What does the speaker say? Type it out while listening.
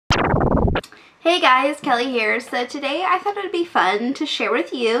Hey guys, Kelly here. So today I thought it would be fun to share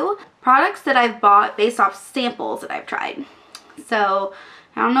with you products that I've bought based off samples that I've tried. So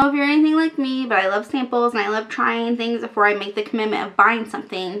I don't know if you're anything like me, but I love samples and I love trying things before I make the commitment of buying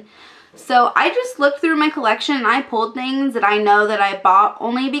something. So I just looked through my collection and I pulled things that I know that I bought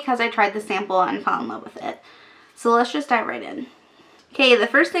only because I tried the sample and fell in love with it. So let's just dive right in. Okay, the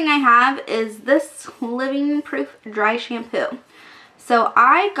first thing I have is this Living Proof Dry Shampoo. So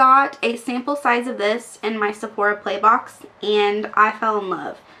I got a sample size of this in my Sephora Play box and I fell in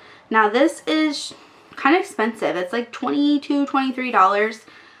love. Now this is kind of expensive. It's like $22, $23,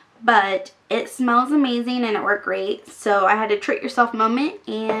 but it smells amazing and it worked great. So I had a treat yourself moment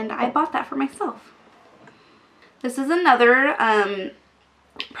and I bought that for myself. This is another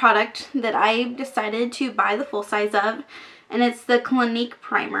product that I decided to buy the full size of, and it's the Clinique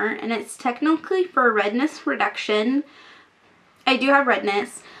primer, and it's technically for redness reduction. I do have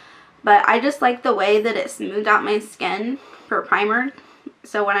redness, but I just like the way that it smoothed out my skin for primer.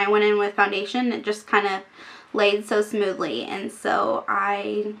 So when I went in with foundation, it just kind of laid so smoothly. And so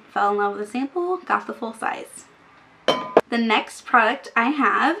I fell in love with the sample, got the full size. The next product I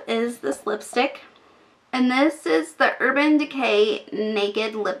have is this lipstick. And this is the Urban Decay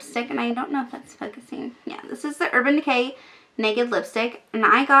Naked Lipstick. And I don't know if that's focusing. Yeah, this is the Urban Decay Naked Lipstick. And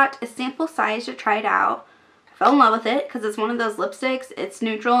I got a sample size to try it out. Fell in love with it because it's one of those lipsticks. It's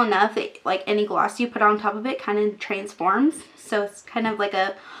neutral enough that like any gloss you put on top of it kind of transforms. So it's kind of like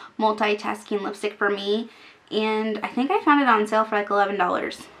a multitasking lipstick for me. And I think I found it on sale for like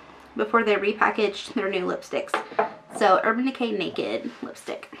 $11 before they repackaged their new lipsticks. So Urban Decay Naked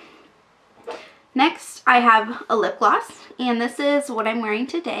Lipstick. Next I have a lip gloss, and this is what I'm wearing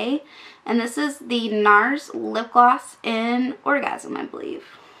today. And this is the Nars lip gloss in Orgasm, I believe.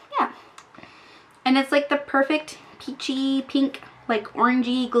 Yeah. And it's like the perfect peachy pink, like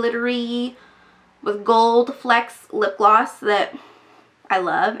orangey, glittery, with gold flecks lip gloss that I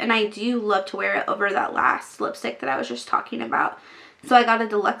love. And I do love to wear it over that last lipstick that I was just talking about. So I got a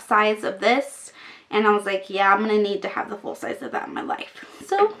deluxe size of this. And I was like, yeah, I'm going to need to have the full size of that in my life.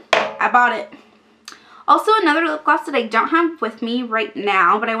 So I bought it. Also another lip gloss that I don't have with me right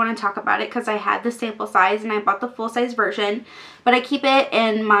now, but I want to talk about it because I had the sample size and I bought the full size version. But I keep it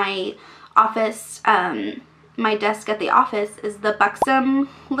in my office, my desk at the office, is the Buxom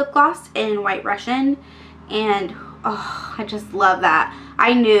lip gloss in White Russian, and oh, I just love that.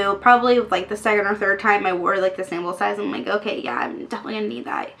 I knew probably with like the second or third time I wore like the sample size, I'm like, okay, yeah, I'm definitely gonna need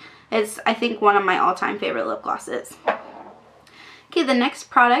that. It's, I think, one of my all-time favorite lip glosses. Okay, the next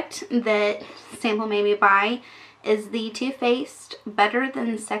product that sample made me buy is the Too Faced Better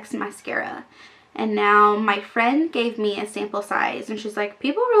Than Sex Mascara. And now my friend gave me a sample size and she's like,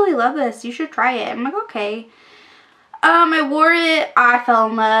 people really love this, you should try it. I'm like, okay. I wore it, I fell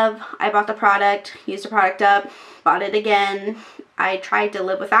in love, I bought the product, used the product up, bought it again. I tried to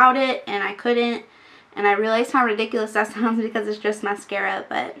live without it and I couldn't. And I realized how ridiculous that sounds because it's just mascara,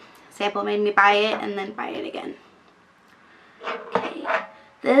 but sample made me buy it and then buy it again. Okay.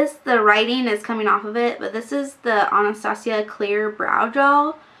 This, the writing is coming off of it, but this is the Anastasia Clear Brow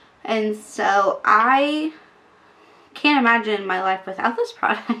Gel. And so I can't imagine my life without this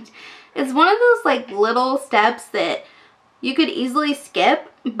product. It's one of those like little steps that you could easily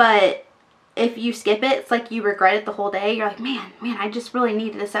skip, but if you skip it, it's like you regret it the whole day. You're like, man, I just really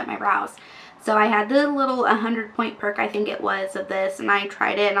needed to set my brows. So I had the little 100-point perk, I think it was, of this, and I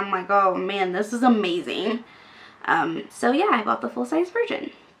tried it and I'm like, oh man, this is amazing. So yeah, I bought the full-size version.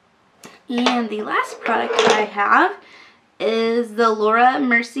 And the last product that I have is the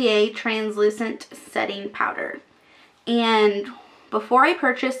Mercier Translucent Setting Powder. And before I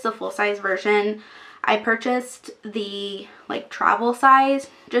purchased the full-size version, I purchased the like travel size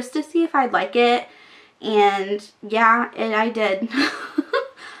just to see if I'd like it. And yeah, I did.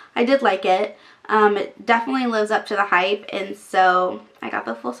 I did like it. It definitely lives up to the hype, and so I got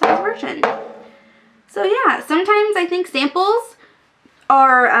the full-size version. So yeah, sometimes I think samples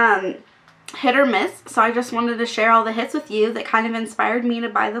are hit or miss, so I just wanted to share all the hits with you that kind of inspired me to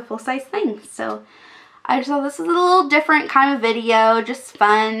buy the full-size thing. So I just thought this was a little different kind of video, just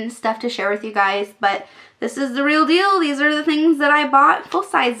fun stuff to share with you guys, but this is the real deal. These are the things that I bought full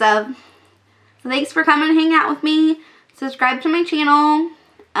size of. So thanks for coming and hanging out with me. Subscribe to my channel,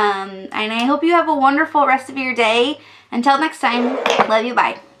 and I hope you have a wonderful rest of your day. Until next time, love you,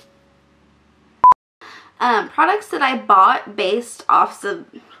 bye. Products that I bought based off of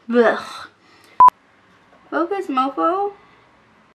Focus, mofo.